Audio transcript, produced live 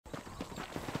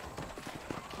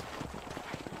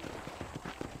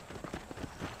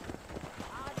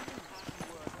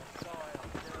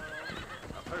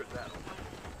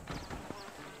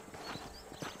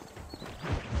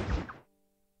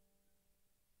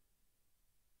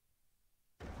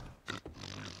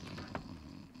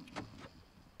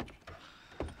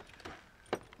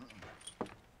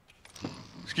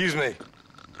Excuse me.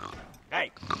 Hey,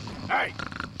 hey,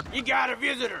 you got a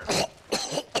visitor.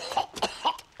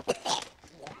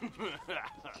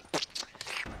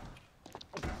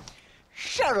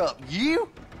 Shut up, you!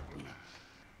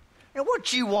 Now,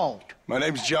 what you want? My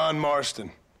name's John Marston.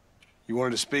 You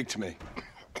wanted to speak to me.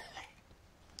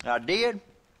 I did?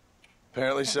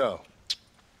 Apparently so.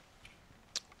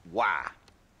 Why?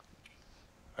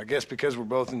 I guess because we're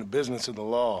both in the business of the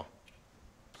law.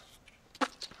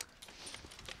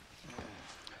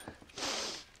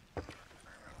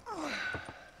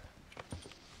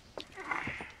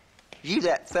 You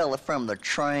that fella from the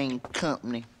train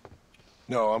company?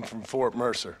 No, I'm from Fort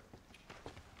Mercer.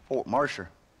 Fort Mercer?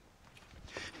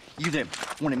 You them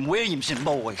one of them Williamson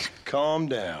boys? Calm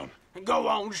down. Go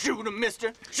on, shoot him,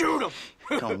 mister. Shoot him.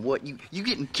 Come on, what? You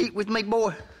getting cute with me,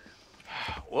 boy?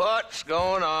 What's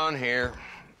going on here?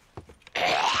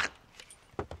 I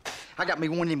got me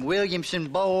one of them Williamson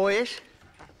boys.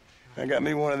 I got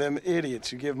me one of them idiots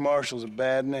who give marshals a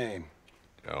bad name.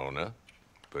 Jonah,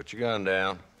 put your gun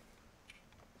down.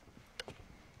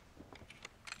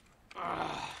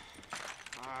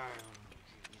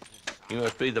 You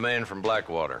must be the man from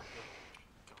Blackwater.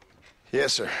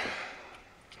 Yes, sir.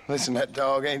 Listen, that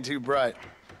dog ain't too bright,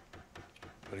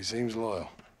 but he seems loyal.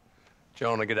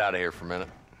 Jonah, get out of here for a minute.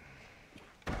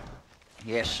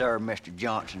 Yes, sir, Mr.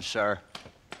 Johnson, sir.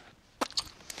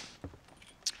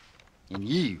 And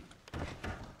you.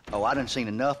 Oh, I done seen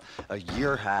enough of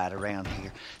your hide around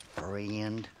here,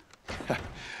 friend.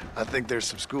 I think there's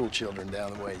some school children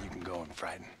down the way you can go and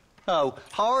frighten. Oh,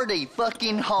 hardy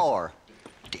fucking har.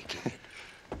 Dickhead.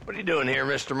 What are you doing here,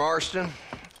 Mr. Marston?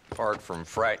 Apart from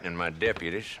frightening my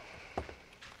deputies.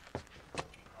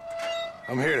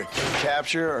 I'm here to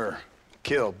capture or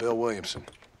kill Bill Williamson.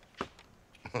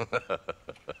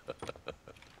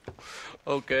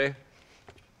 Okay.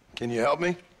 Can you help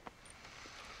me?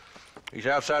 He's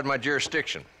outside my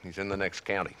jurisdiction. He's in the next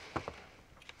county.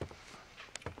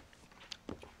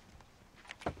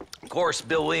 Of course,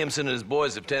 Bill Williamson and his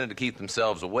boys have tended to keep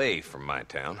themselves away from my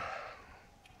town.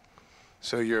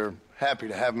 So you're happy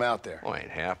to have him out there? Well, I ain't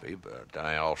happy, but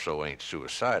I also ain't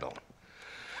suicidal.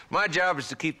 My job is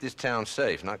to keep this town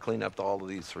safe, not clean up all of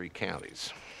these 3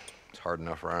 counties. It's hard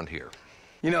enough around here.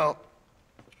 You know,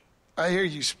 I hear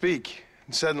you speak,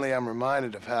 and suddenly I'm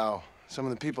reminded of how some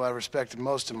of the people I respected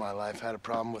most in my life had a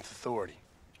problem with authority.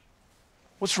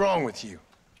 What's wrong with you?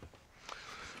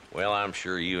 Well, I'm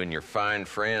sure you and your fine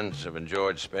friends have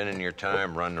enjoyed spending your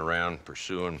time running around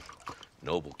pursuing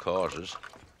noble causes.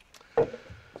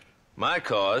 My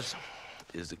cause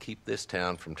is to keep this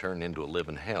town from turning into a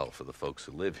living hell for the folks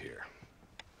who live here.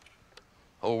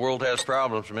 Whole world has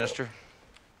problems, mister,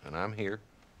 and I'm here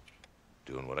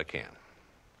doing what I can.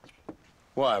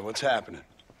 Why? What's happening?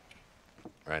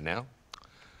 Right now,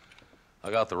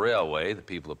 I got the railway, the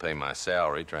people who pay my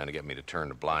salary, trying to get me to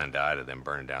turn a blind eye to them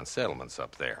burning down settlements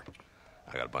up there.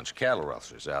 I got a bunch of cattle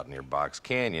rustlers out near Box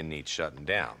Canyon needs shutting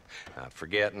down. Not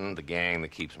forgetting the gang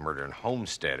that keeps murdering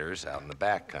homesteaders out in the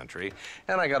back country.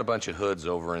 And I got a bunch of hoods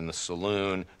over in the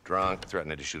saloon, drunk,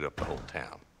 threatening to shoot up the whole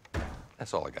town.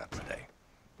 That's all I got today.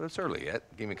 But it's early yet.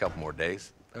 Give me a couple more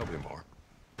days. There'll be more.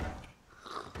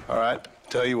 All right,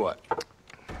 tell you what.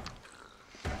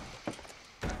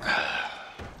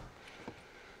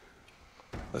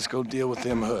 Let's go deal with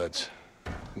them hoods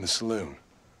in the saloon.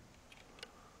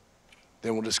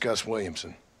 Then we'll discuss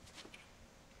Williamson.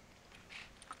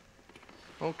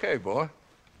 Okay, boy.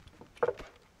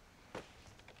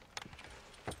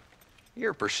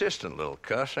 You're a persistent little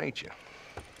cuss, ain't you?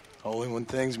 Only when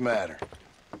things matter.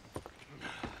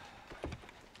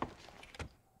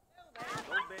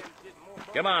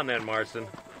 Come on then, Marston.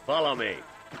 Follow me.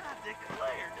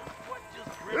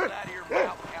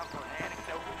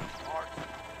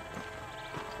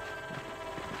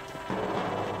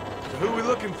 So who are we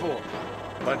looking for?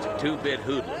 Bunch of 2-bit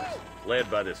hoodlums,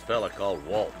 led by this fella called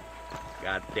Walton.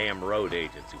 Goddamn road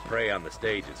agents who prey on the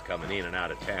stages coming in and out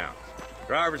of town.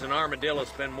 Drivers and armadillos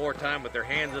spend more time with their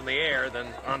hands in the air than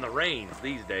on the reins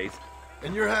these days.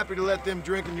 And you're happy to let them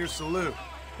drink in your saloon?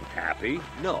 Happy?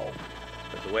 No.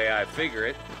 But the way I figure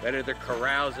it, better they're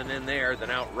carousing in there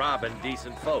than out robbing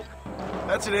decent folk.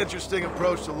 That's an interesting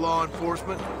approach to law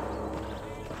enforcement.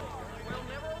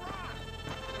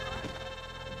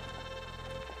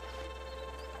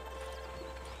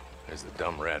 There's the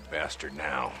dumb rat bastard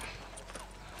now.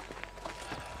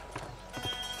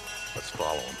 Let's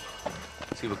follow him.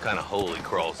 See what kind of hole he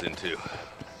crawls into.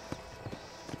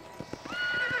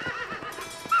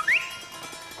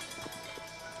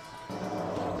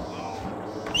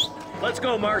 Let's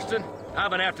go, Marston.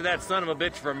 I've been after that son of a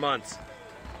bitch for months.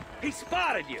 He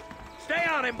spotted you. Stay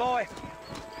on him, boy.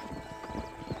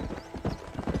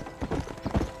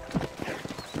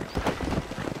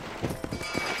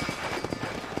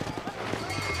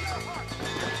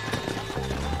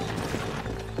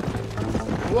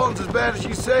 Walton's as bad as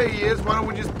you say he is, why don't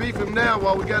we just beef him now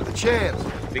while we got the chance?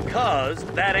 Because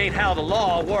that ain't how the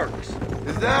law works.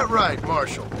 Is that right,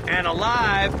 Marshal? And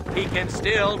alive, he can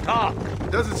still talk.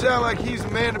 Doesn't sound like he's a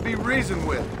man to be reasoned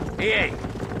with. He ain't.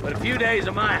 But a few days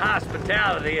of my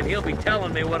hospitality and he'll be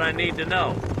telling me what I need to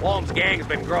know. Walton's gang's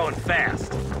been growing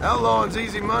fast. Outlawing's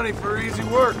easy money for easy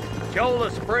work.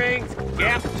 Cholla Springs,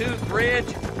 Gap Tooth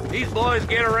Bridge, these boys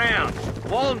get around.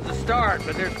 Walton's the start,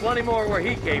 but there's plenty more where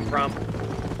he came from.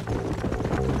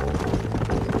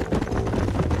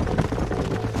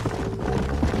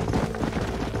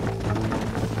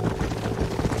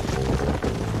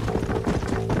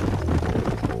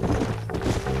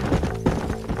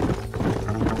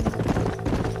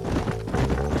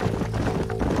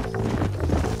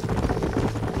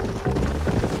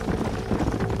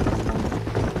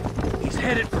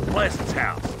 Pleasant's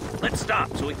house. Let's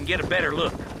stop so we can get a better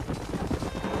look.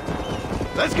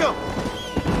 Let's go!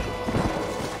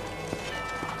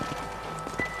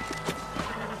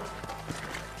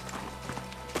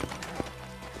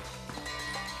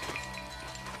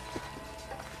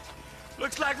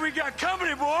 Looks like we got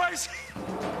company, boys.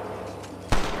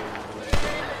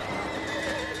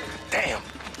 Damn.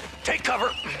 Take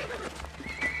cover.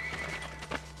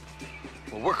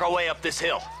 We'll work our way up this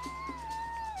hill.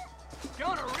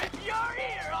 Gonna rip your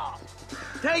ear off.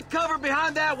 Take cover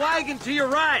behind that wagon to your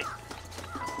right.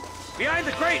 Behind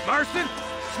the crate, Marston.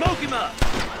 Smoke him up.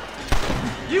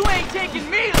 You ain't taking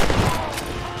me.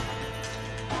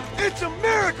 It's a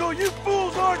miracle you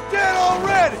fools aren't dead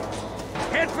already!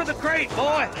 Head for the crate,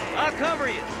 boy. I'll cover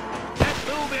you. That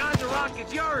fool behind the rock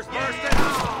is yours, Marston.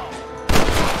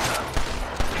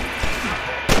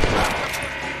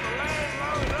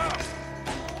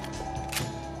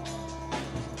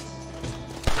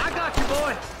 I got you,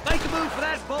 boy. Make a move for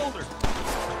that boulder.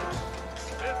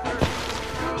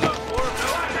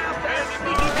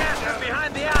 Sneaky bastard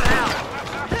behind the outhouse.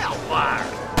 Hellfire!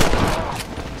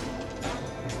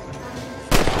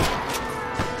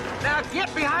 Now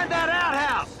get behind that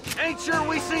outhouse. Ain't sure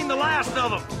we seen the last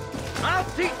of them. I'll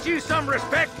teach you some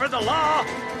respect for the law.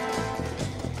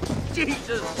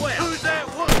 Jesus, well. Who's that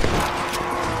one?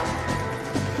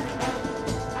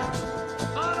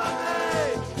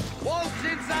 Walt's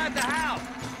inside the house.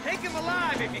 Take him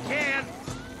alive if you can.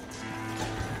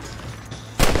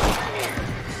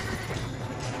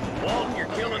 Walt, your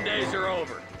killing days are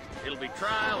over. It'll be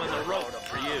trial and the rope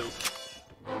for you.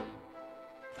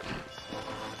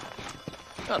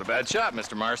 Not a bad shot,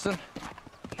 Mr. Marston.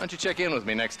 Why don't you check in with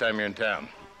me next time you're in town?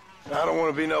 I don't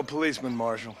want to be no policeman,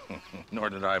 Marshal. Nor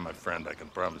did I, my friend. I can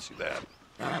promise you that.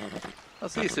 I'll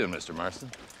see you soon, Mr. Marston.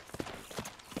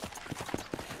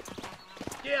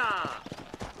 Yeah.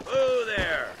 Oh,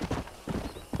 there.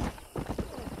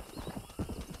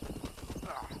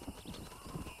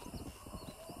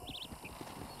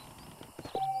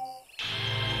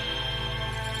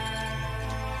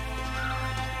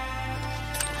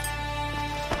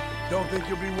 Don't think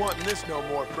you'll be wanting this no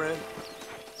more, friend.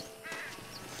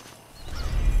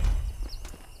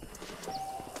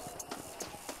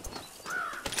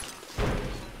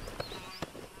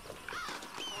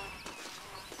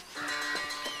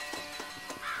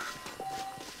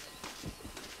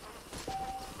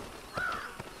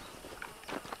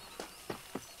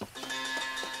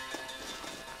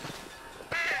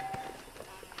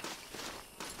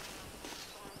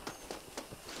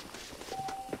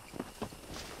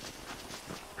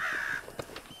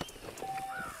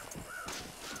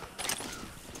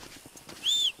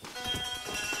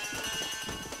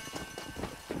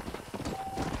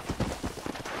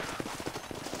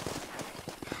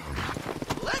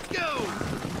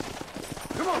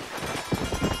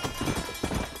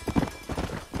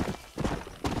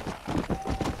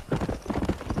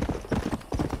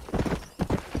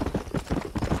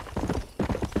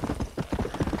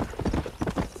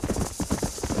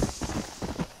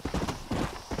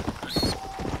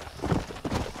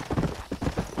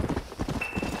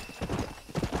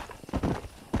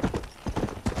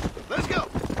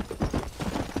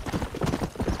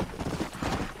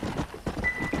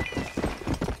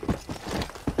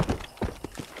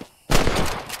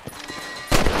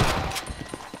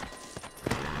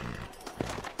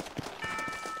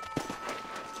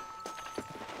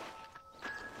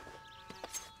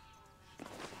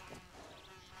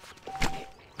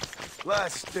 Lie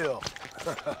still.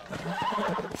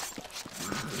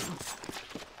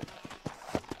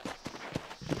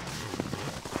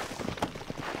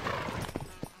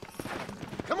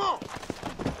 Come on!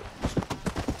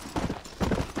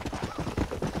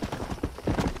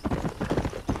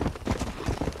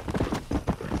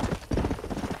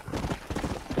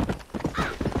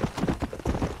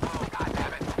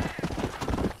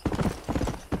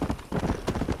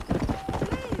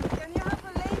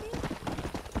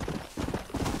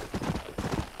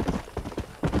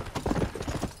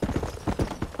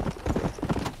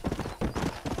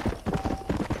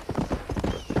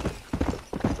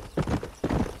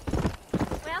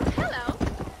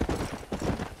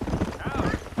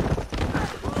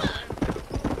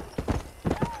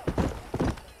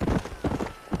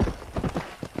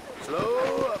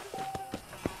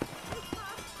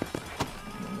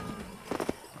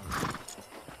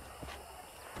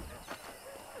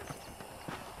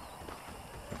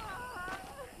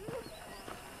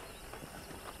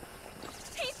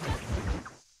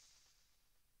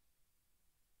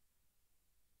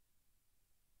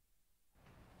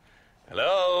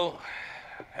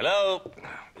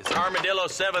 Armadillo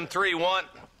 731.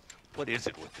 What is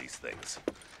it with these things?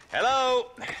 Hello?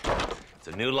 It's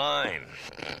a new line.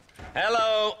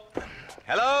 Hello?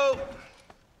 Hello?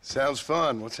 Sounds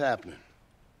fun. What's happening?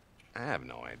 I have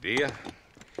no idea.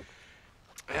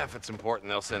 Yeah, if it's important,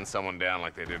 they'll send someone down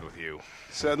like they did with you.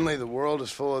 Suddenly, the world is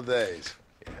full of theys.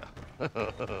 Yeah.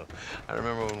 I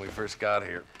remember when we first got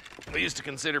here. We used to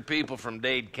consider people from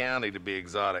Dade County to be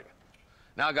exotic.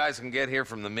 Now guys can get here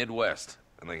from the Midwest,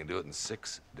 and they can do it in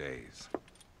 6 days.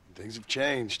 Things have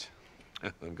changed.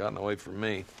 They've gotten away from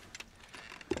me.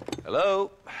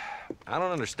 Hello? I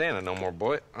don't understand it no more,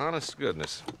 boy. Honest to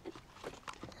goodness.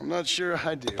 I'm not sure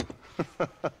I do.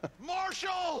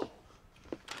 Marshal!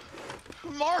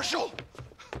 Marshal!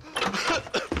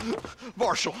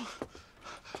 Marshal!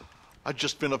 I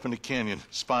just been up in the canyon,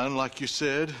 spying like you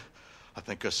said. I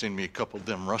think I seen me a couple of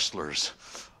them rustlers.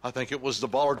 I think it was the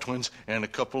Ballard twins and a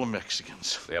couple of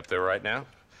Mexicans. They up there right now?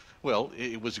 Well,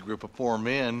 it was a group of 4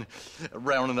 men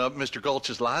rounding up Mr.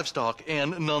 Gulch's livestock,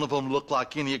 and none of them looked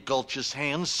like any of Gulch's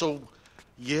hands, so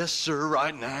yes, sir,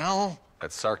 right now.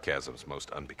 That sarcasm's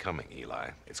most unbecoming, Eli.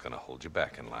 It's gonna hold you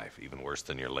back in life, even worse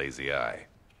than your lazy eye.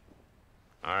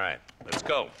 All right, let's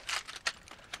go.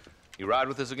 You ride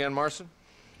with us again, Marson?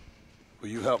 Will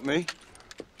you help me?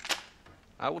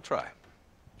 I will try.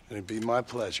 It'd be my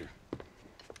pleasure.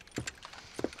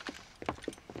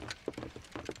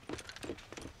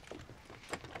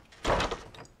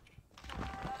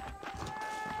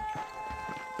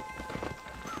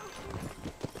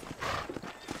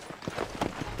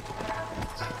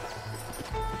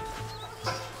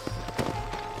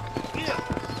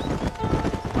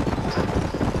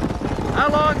 How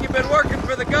long you been working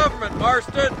for the government,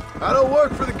 Marston? I don't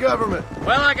work for the government.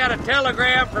 Well, I got a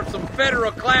telegram from some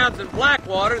federal clowns in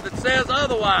Blackwater that says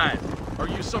otherwise. Are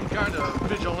you some kind of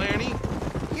vigilante?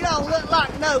 You don't look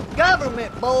like no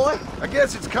government, boy. I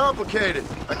guess it's complicated.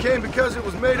 I came because it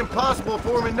was made impossible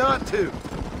for me not to.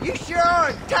 You sure are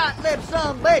a tight-lipped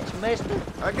son of a bitch, mister.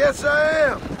 I guess I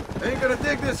am. Ain't gonna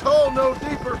dig this hole no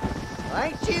deeper.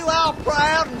 Ain't you all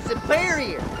proud and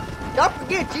superior? Don't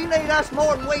forget you need us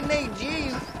more than we need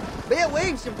you. Bill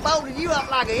Williamson folded you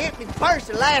up like an empty purse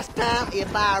the last time,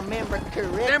 if I remember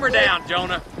correctly. Simmer down,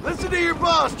 Jonah. Listen to your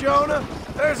boss, Jonah.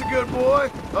 There's a good boy.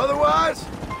 Otherwise,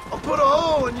 I'll put a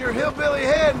hole in your hillbilly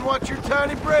head and watch your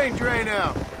tiny brain drain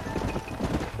out.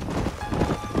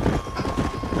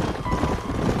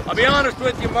 I'll be honest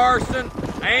with you, Marston.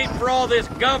 I ain't for all this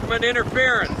government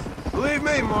interference. Believe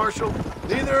me, Marshal,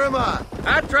 neither am I.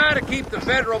 I try to keep the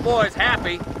federal boys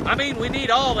happy. I mean, we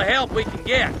need all the help we can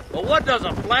get. But what does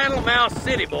a flannel-mouthed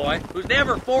city boy who's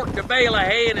never forked a bale of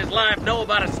hay in his life know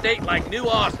about a state like New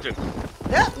Austin?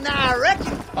 Nothing, I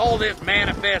reckon. All this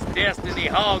manifest destiny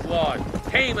hogwash,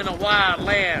 taming a wild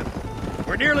land.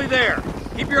 We're nearly there.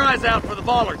 Keep your eyes out for the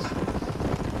Ballards.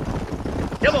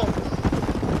 Come on.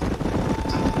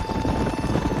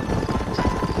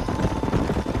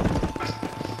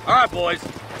 All right, boys.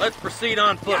 Let's proceed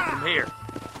on foot from here.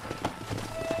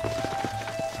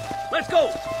 Let's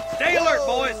go! Stay alert,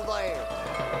 boys! There.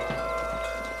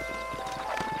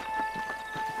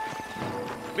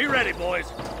 Be ready,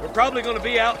 boys. We're probably gonna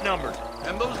be outnumbered.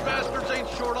 And those bastards ain't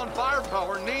short on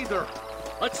firepower, neither.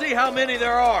 Let's see how many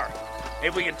there are.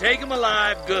 If we can take them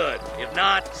alive, good. If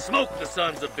not, smoke the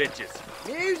sons of bitches.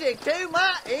 Music to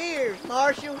my ears,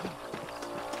 Marshal.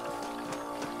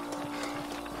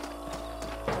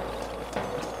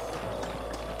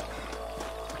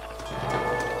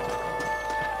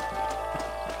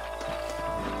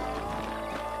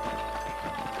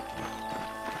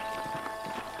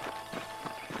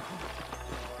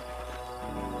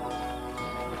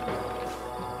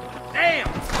 Damn!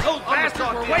 Those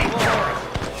bastards were waiting for us!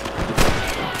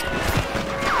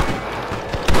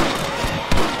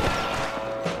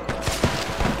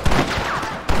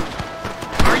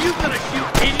 Are you gonna shoot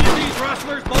any of these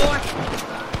rustlers, boy?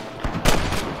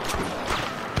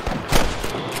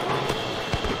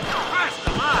 Christ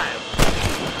alive!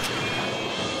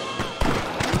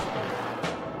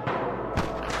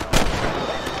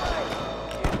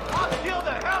 I'll kill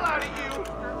the hell out of you!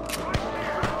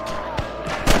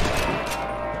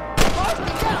 Marshal,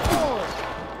 got one.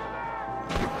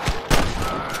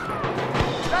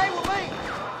 Stay with me.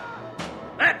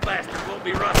 That bastard won't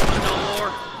be rustling no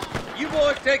more. You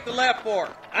boys take the left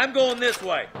fork. I'm going this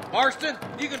way. Marston,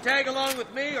 you can tag along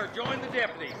with me or join the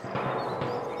deputies.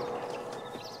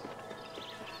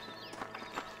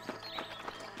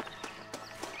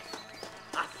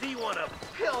 I see one of them.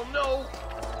 Hell no!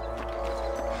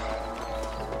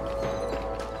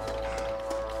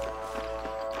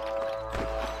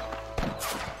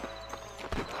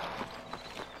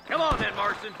 Come on then,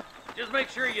 Marston. Just make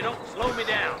sure you don't slow me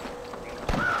down.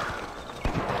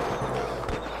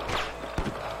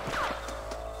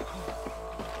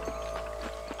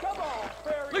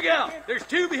 Look out! There's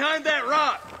two behind that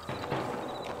rock!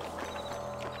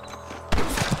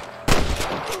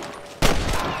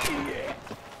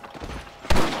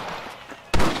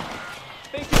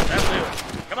 That'll do it.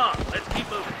 Come on, let's keep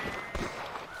moving.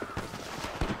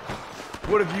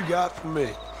 What have you got for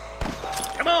me?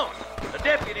 Come on! The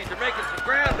deputies are making some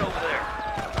ground over there.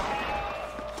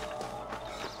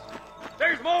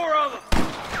 There's more of them!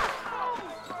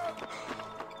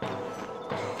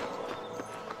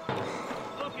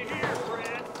 Looky here,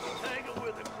 friend. Tangle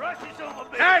with a crush is on my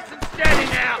back. Nice and steady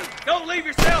now! Don't leave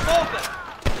yourself open!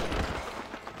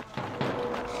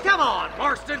 Come on,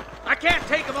 Marston! I can't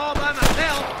take them all by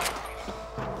myself!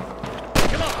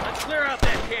 Come on, let's clear out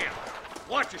that camp.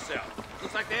 Watch yourself.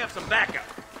 Looks like they have some backup.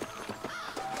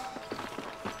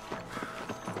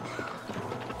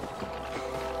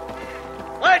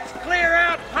 Let's clear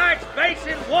out Pike's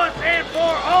Basin once and for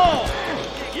all!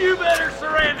 You better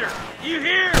surrender! You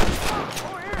hear?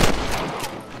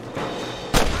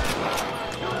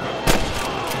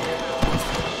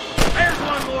 There's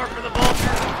one more for the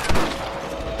vulture.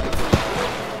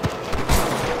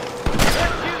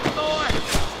 Good shooting, boy!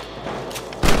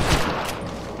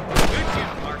 Good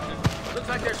shooting, Marston. Looks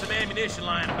like there's some ammunition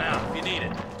lying about if you need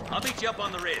it. I'll meet you up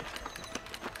on the ridge.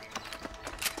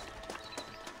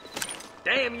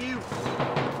 Damn you!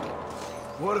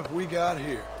 What have we got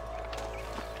here?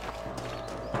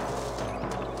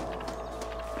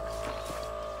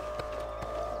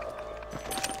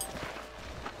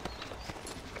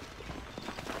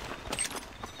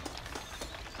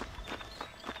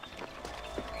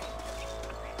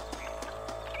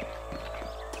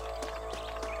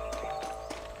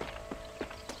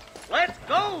 Let's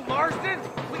go, Marston!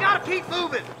 We gotta keep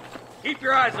moving! Keep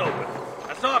your eyes open.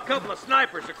 I saw a couple of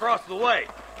snipers across the way.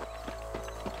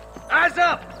 Eyes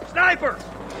up! Snipers!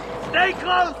 Stay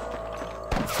close!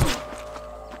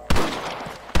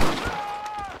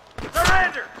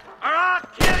 Surrender! Or I'll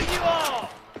kill you all!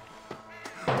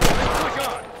 Let's push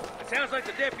on. It sounds like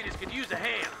the deputies could use a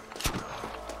hand.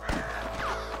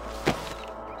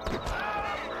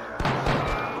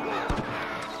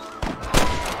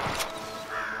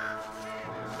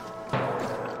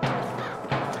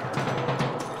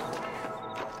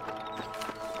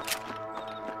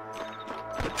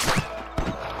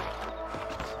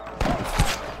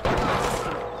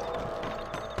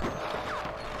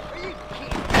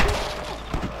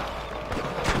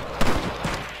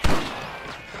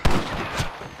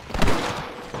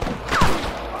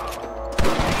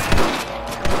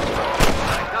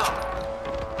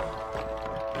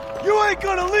 You ain't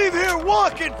gonna leave here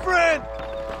walking, friend!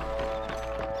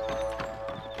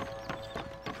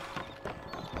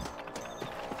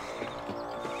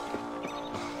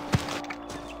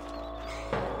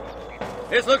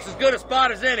 This looks as good a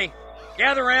spot as any.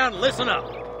 Gather around and listen up.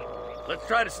 Let's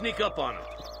try to sneak up on them.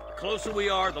 The closer we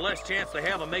are, the less chance they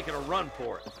have of making a run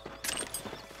for it.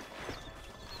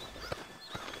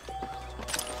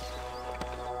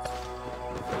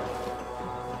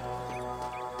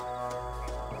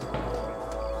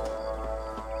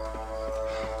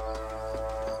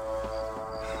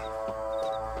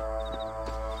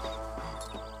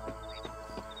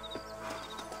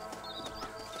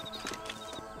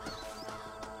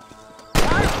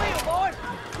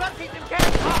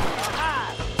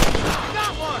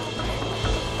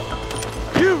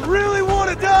 You really want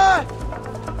to die?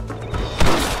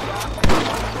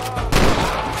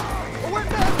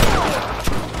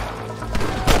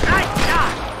 Nice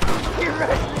shot! Your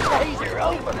Russian days are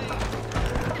over.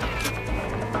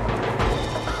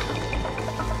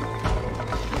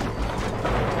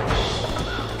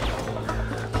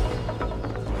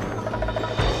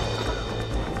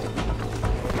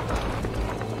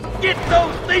 Get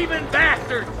those thieving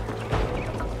bastards!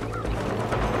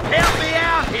 Help me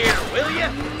out here, will you?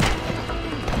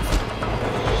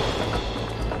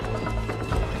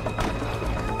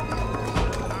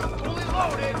 Fully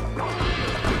loaded.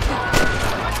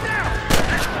 Watch out!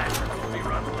 That bastard won't be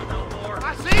rustling no more. I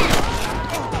see him!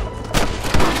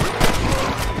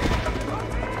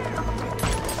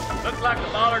 Looks like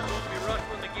the bollards won't be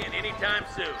rustling again anytime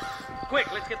soon.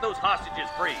 Quick, let's get those hostages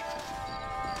free.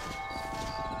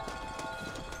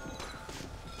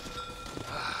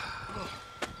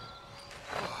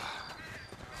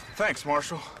 Thanks,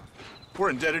 Marshal.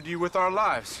 We're indebted to you with our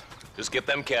lives. Just get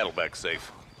them cattle back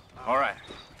safe. All right.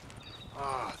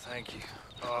 Oh, thank you.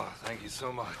 Oh, thank you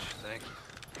so much. Thank you.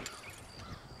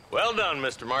 Well done,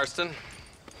 Mr. Marston.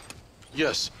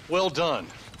 Yes, well done.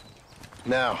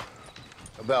 Now,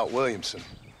 About Williamson.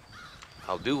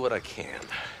 I'll do what I can.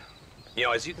 You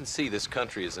know, as you can see, this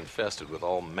country is infested with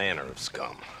all manner of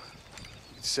scum.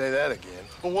 Say that again.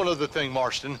 Well, one other thing,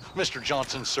 Marston. Mr.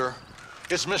 Johnson, sir.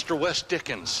 It's Mr. West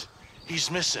Dickens.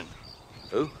 He's missing.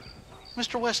 Who?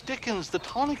 Mr. West Dickens, the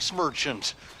tonics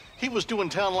merchant. He was due in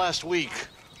town last week.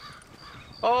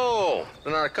 Oh,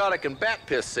 the narcotic and bat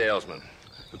piss salesman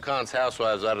who cons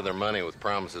housewives out of their money with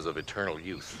promises of eternal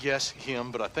youth. Yes,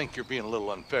 him, but I think you're being a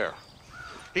little unfair.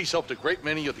 He's helped a great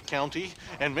many of the county,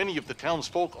 and many of the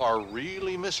townsfolk are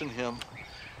really missing him.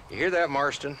 You hear that,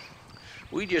 Marston?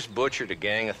 We just butchered a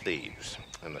gang of thieves,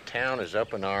 and the town is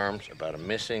up in arms about a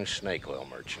missing snake oil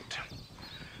merchant.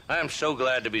 I am so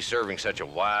glad to be serving such a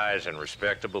wise and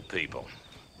respectable people.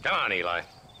 Come on, Eli.